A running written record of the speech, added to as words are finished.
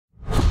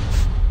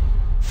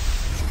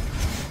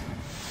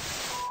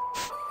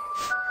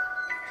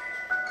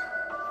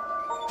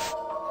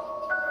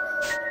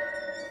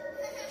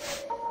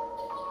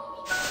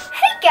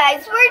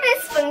guys, we're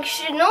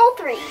Dysfunctional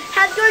 3.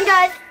 How's it going,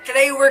 guys?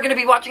 Today we're going to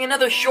be watching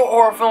another short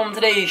horror film.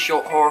 Today's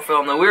short horror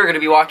film that we're going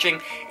to be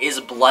watching is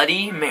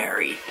Bloody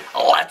Mary.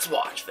 Let's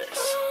watch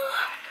this.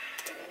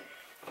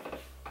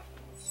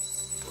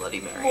 Bloody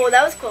Mary. Whoa,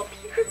 that was cool.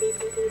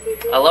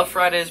 I love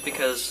Fridays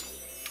because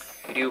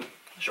we do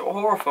short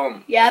horror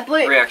film. Yeah,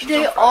 but reactions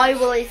they on are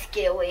Fridays. really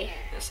scary.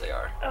 Yes, they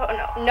are. Oh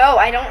no,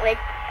 I don't like.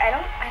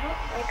 Bloody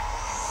Mary.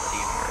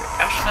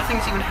 Actually,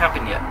 nothing's even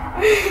happened yet.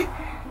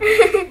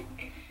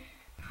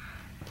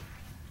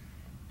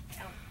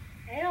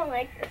 I don't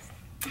like this.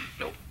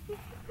 Nope.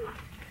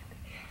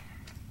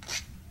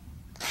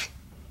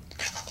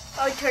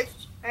 Oh, torch.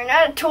 Or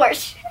not a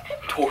torch.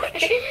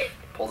 Torch.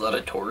 Pulls out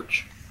a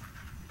torch.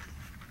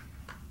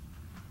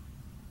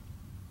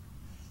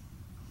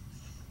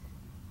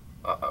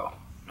 Uh-oh.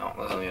 No,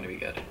 this isn't gonna be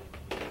good.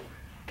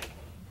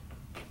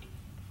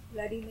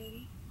 Bloody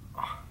Mary.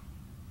 Oh.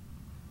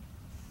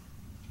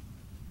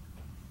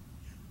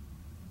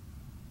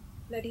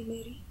 Bloody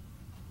Mary.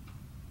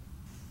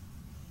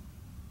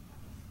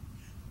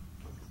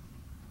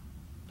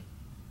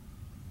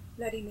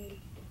 Bloody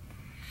Mary.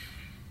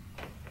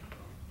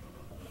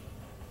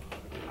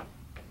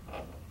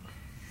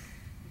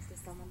 Is there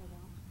someone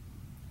around?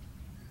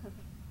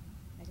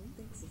 I don't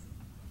think so.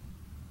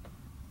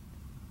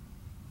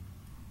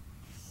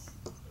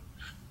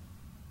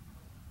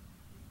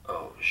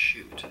 Oh,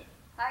 shoot.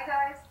 Hi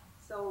guys.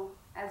 So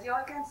as you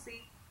all can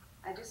see,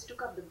 I just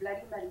took up the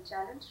Bloody Mary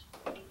challenge,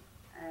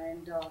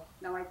 and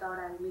now I thought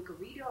I'll make a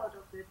video out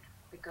of it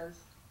because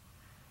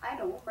I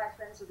know my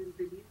friends wouldn't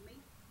believe me.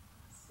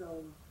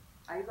 So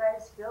are you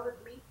guys here with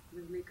me?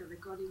 We'll make a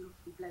recording of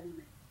the Bloody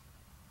Mary.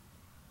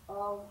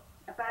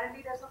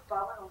 Apparently there's no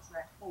power also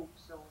at home,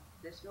 so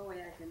there's no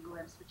way I can go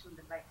and switch on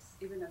the lights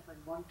even if I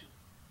want to.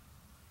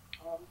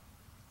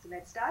 So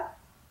let's start.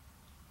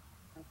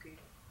 Okay.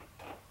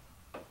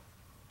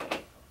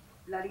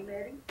 Bloody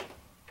Mary.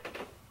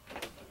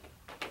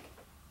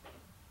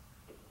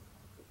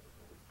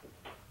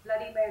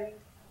 Bloody Mary.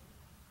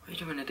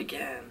 Wait a minute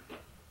again.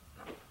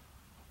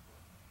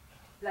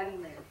 Bloody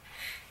Mary.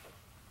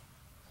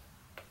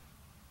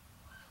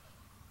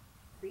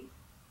 See?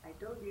 I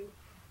told you.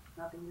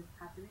 Nothing is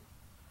happening.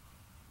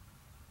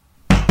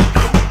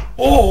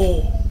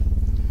 Oh!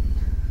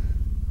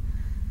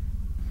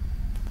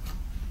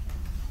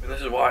 And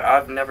this is why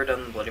I've never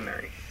done the Bloody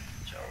Mary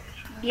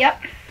challenge.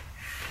 Yep.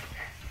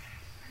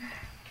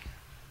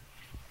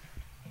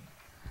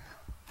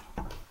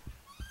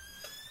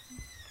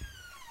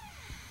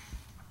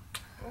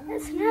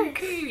 That's nice.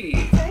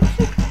 Okay.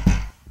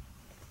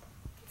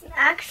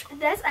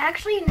 That's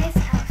actually a nice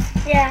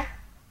house. Yeah.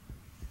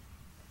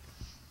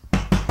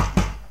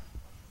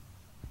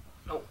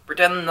 No,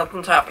 pretend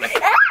nothing's happening.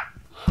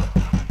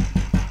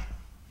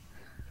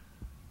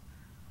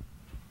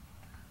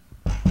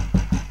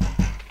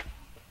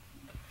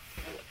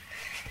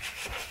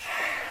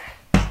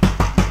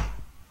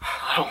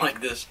 I don't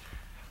like this.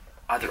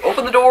 Either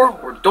open the door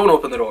or don't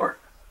open the door.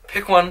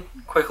 Pick one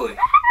quickly.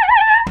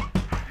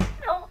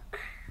 No,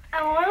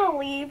 I want to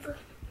leave.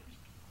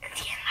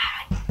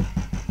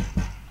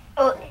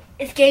 Oh,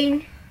 it's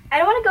getting. I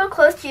don't want to go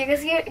close to you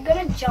because you're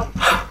gonna jump.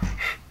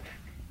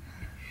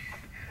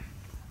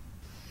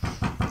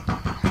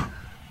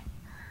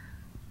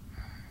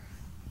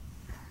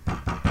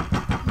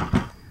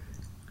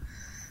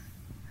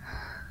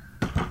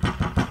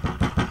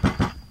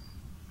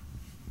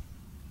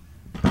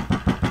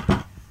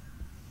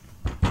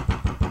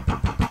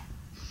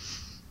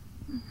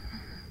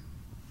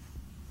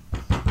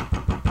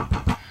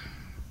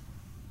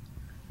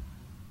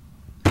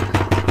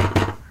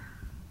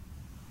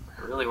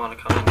 I really want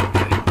to come in,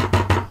 okay.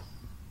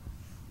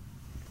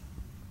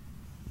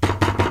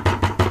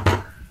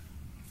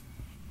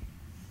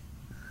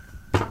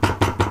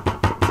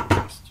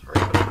 Sorry,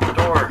 open the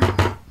door.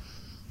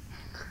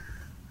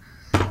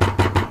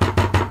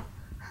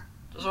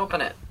 Just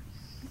open it.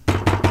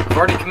 I've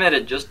already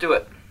committed, just do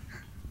it.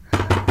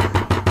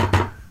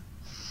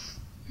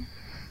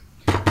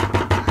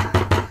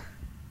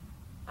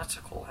 That's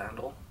a cool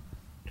handle.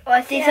 Oh,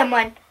 I see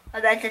someone. Oh,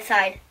 that's the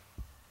side.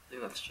 I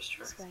think that's just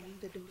her. Banging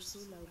the door so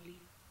loudly.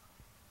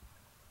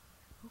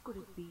 Who could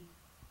it be?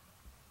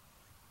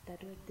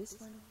 That at this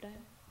point of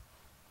time?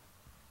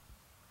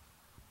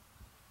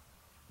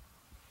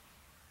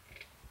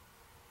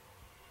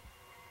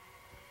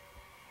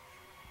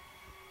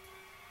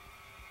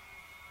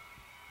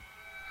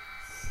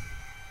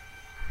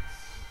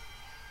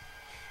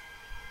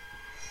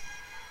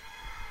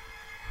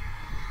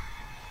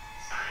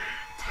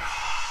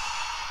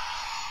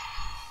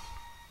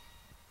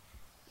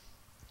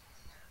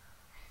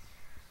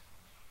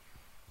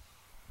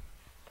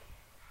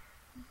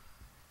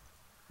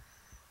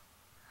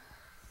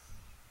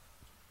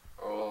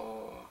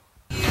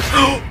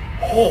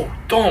 Oh,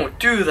 don't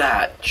do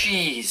that.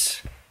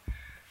 Jeez.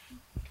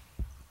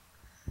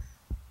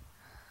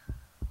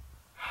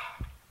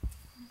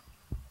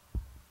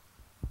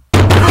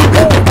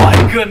 Oh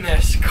my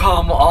goodness,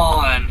 come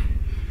on.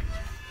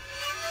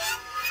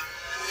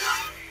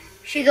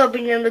 She's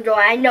opening the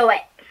door. I know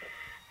it.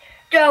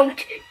 Don't.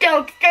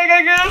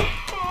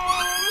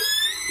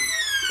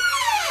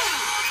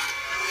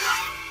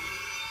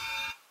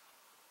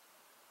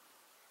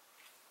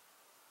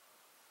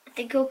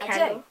 The go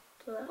candle.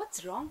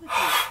 What's wrong with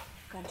you?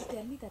 Can't you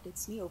tell me that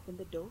it's me open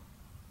the door?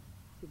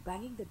 You're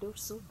banging the door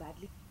so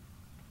badly.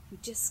 You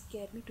just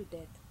scared me to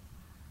death.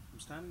 I'm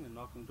standing and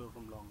knocking the door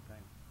from a long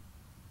time.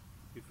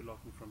 If you're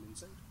locking from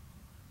inside,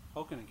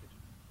 how can I get in?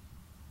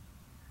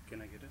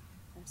 Can I get in?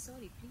 I'm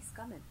sorry, please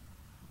come in.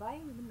 Why are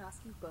you even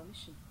asking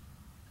permission?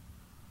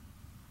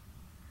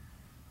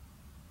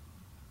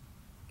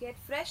 Get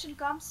fresh and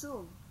come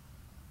soon.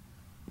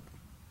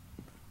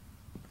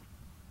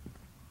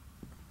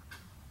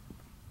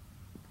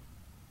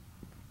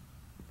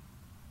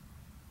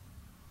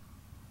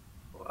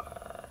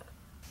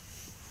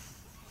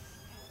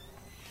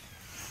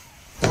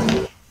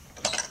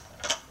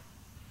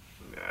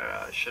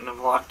 I shouldn't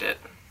have locked it.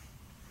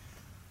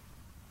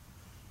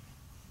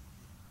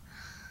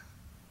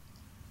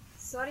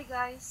 Sorry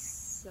guys,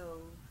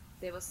 so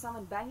there was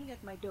someone banging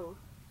at my door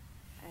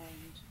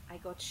and I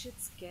got shit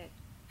scared.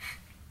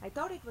 I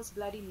thought it was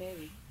Bloody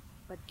Mary,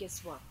 but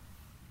guess what?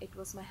 It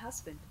was my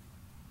husband.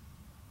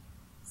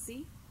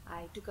 See,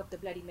 I took up the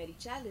Bloody Mary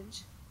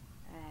challenge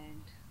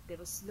and there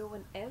was no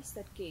one else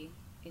that came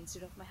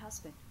instead of my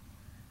husband.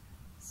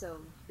 So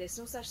there's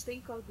no such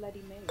thing called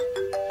Bloody Mary.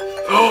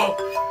 Oh.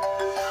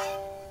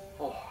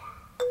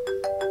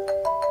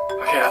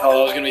 Okay, I thought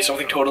it was gonna be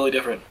something totally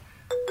different.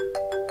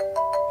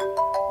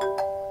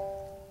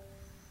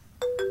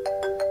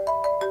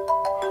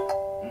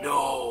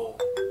 No.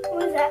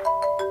 What was that?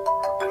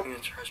 I think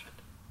it's your husband.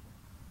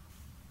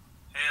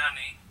 Hey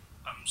honey,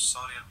 I'm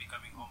sorry I'll be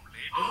coming home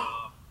late.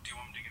 Do you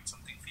want me to get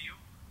something for you?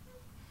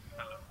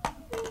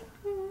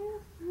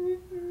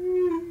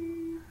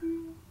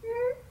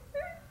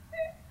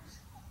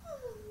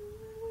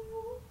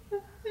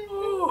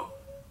 Hello?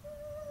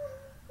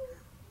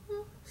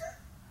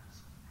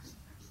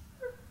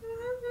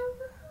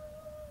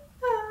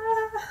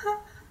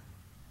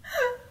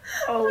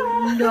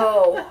 Oh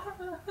no.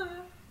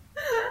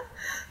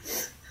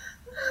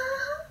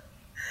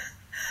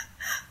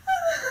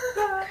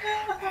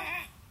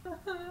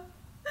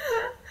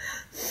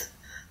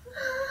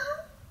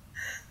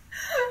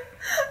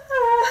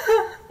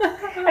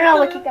 I know,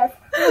 look at that.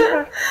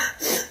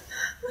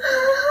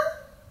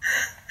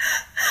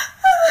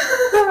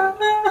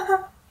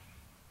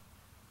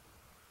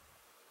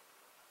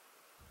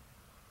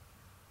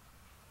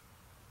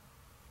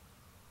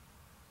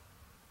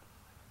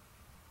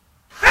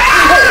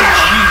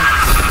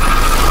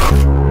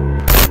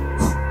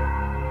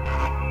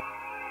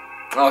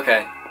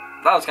 Okay,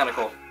 that was kind of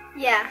cool.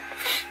 Yeah.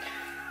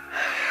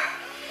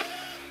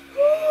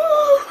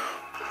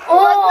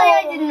 Luckily,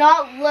 I did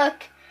not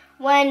look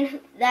when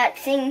that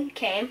thing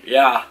came.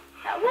 Yeah,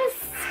 That was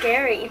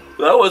scary.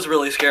 that was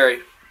really scary.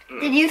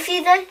 Did you see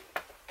the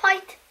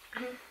fight?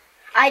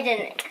 I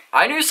didn't.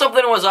 I knew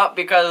something was up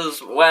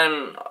because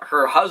when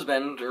her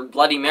husband, or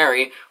Bloody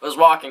Mary, was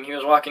walking, he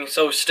was walking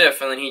so stiff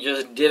and then he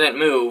just didn't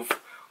move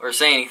or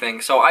say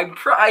anything. So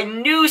I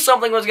knew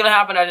something was going to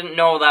happen. I didn't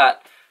know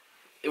that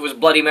it was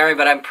Bloody Mary,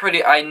 but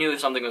I knew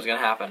something was going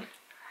to happen.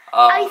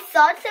 I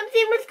thought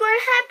something was going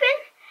to happen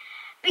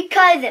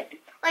because,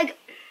 like,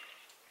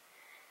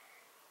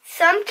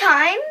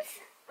 sometimes,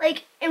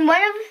 like, in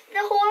one of the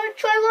horror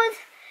trailers,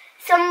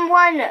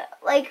 someone,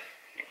 like,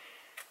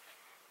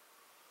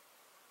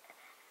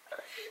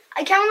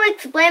 I can't really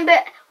explain,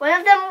 but one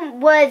of them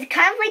was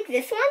kind of like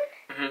this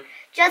one,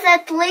 just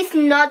at least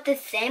not the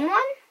same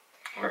one,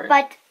 Right.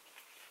 but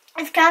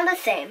it's kind of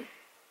the same.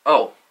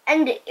 Oh,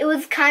 And it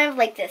was kind of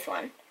like this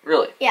one.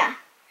 really? Yeah.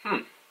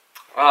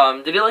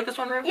 Did you like this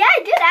one, Ram? Yeah,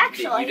 I did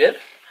actually. You did?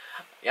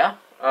 Yeah?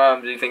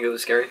 Did you think it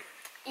was scary?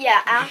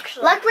 Yeah,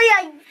 actually. Luckily,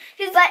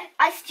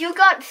 I still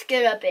got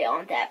scared a bit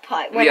on that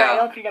part when I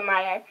opened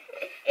my eyes.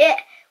 It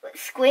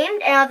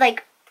screamed, and I was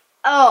like,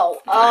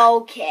 oh,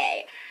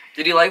 okay.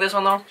 Did you like this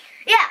one, though?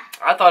 Yeah.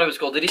 I thought it was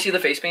cool. Did you see the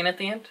face paint at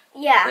the end?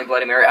 Yeah. Like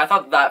Bloody Mary? I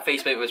thought that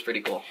face paint was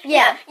pretty cool.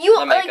 Yeah. You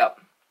The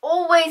makeup.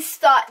 always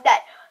thought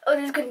that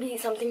there's gonna be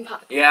something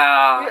popping.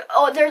 Yeah.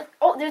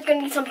 There's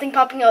gonna be something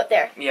popping out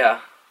there. Yeah.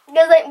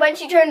 Because like when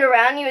she turned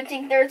around, you would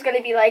think there's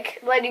gonna be like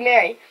Bloody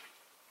Mary,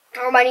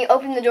 or when you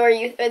open the door,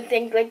 you would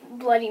think like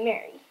Bloody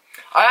Mary.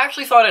 I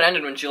actually thought it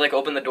ended when she like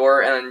opened the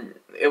door and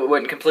it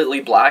went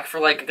completely black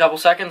for like a couple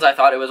seconds. I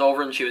thought it was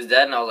over and she was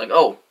dead, and I was like,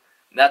 oh,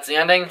 that's the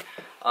ending.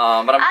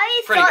 But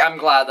I'm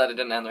glad that it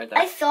didn't end right there.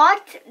 I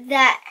thought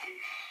that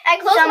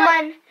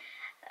someone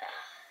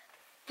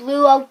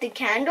blew out the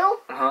candle,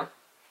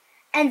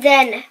 and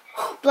then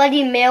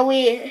Bloody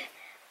Mary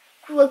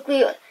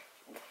quickly.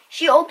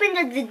 She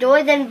opened the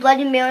door, then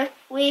Bloody Mary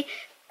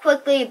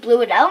quickly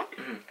blew it out,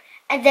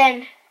 and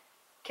then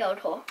killed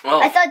her.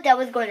 Oh. I thought that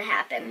was going to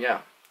happen. Yeah.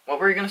 What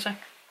were you gonna say?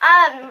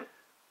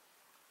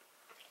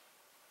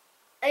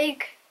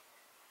 Like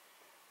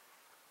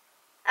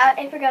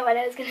I forgot what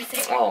I was gonna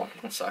say. Oh,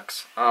 that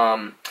sucks.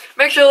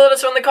 Make sure to let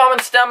us know in the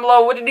comments down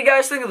below. What did you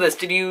guys think of this?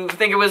 Did you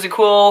think it was a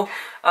cool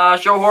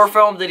short horror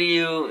film? Did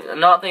you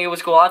not think it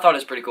was cool? I thought it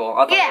was pretty cool.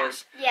 I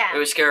thought it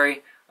was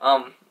scary.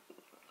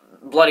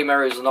 Bloody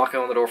Mary was knocking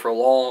on the door for a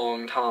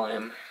long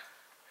time.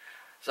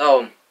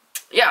 So,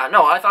 yeah,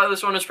 no, I thought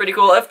this one was pretty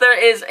cool. If there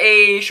is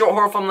a short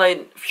horror film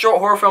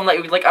that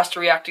you would like us to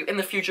react to in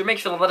the future, make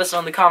sure to let us know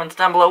in the comments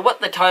down below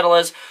what the title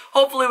is.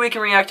 Hopefully we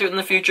can react to it in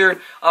the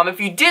future. If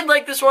you did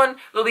like this one,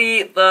 there'll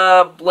be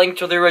the link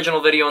to the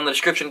original video in the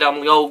description down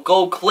below.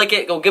 Go click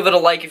it, go give it a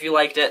like if you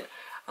liked it.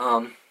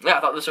 Yeah, I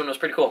thought this one was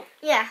pretty cool.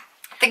 Yeah.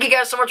 Thank you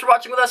guys so much for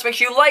watching with us. Make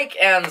sure you like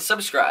and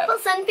subscribe.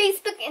 Also on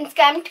Facebook,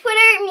 Instagram,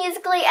 Twitter,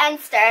 Musical.ly, and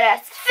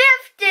Stardust.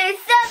 57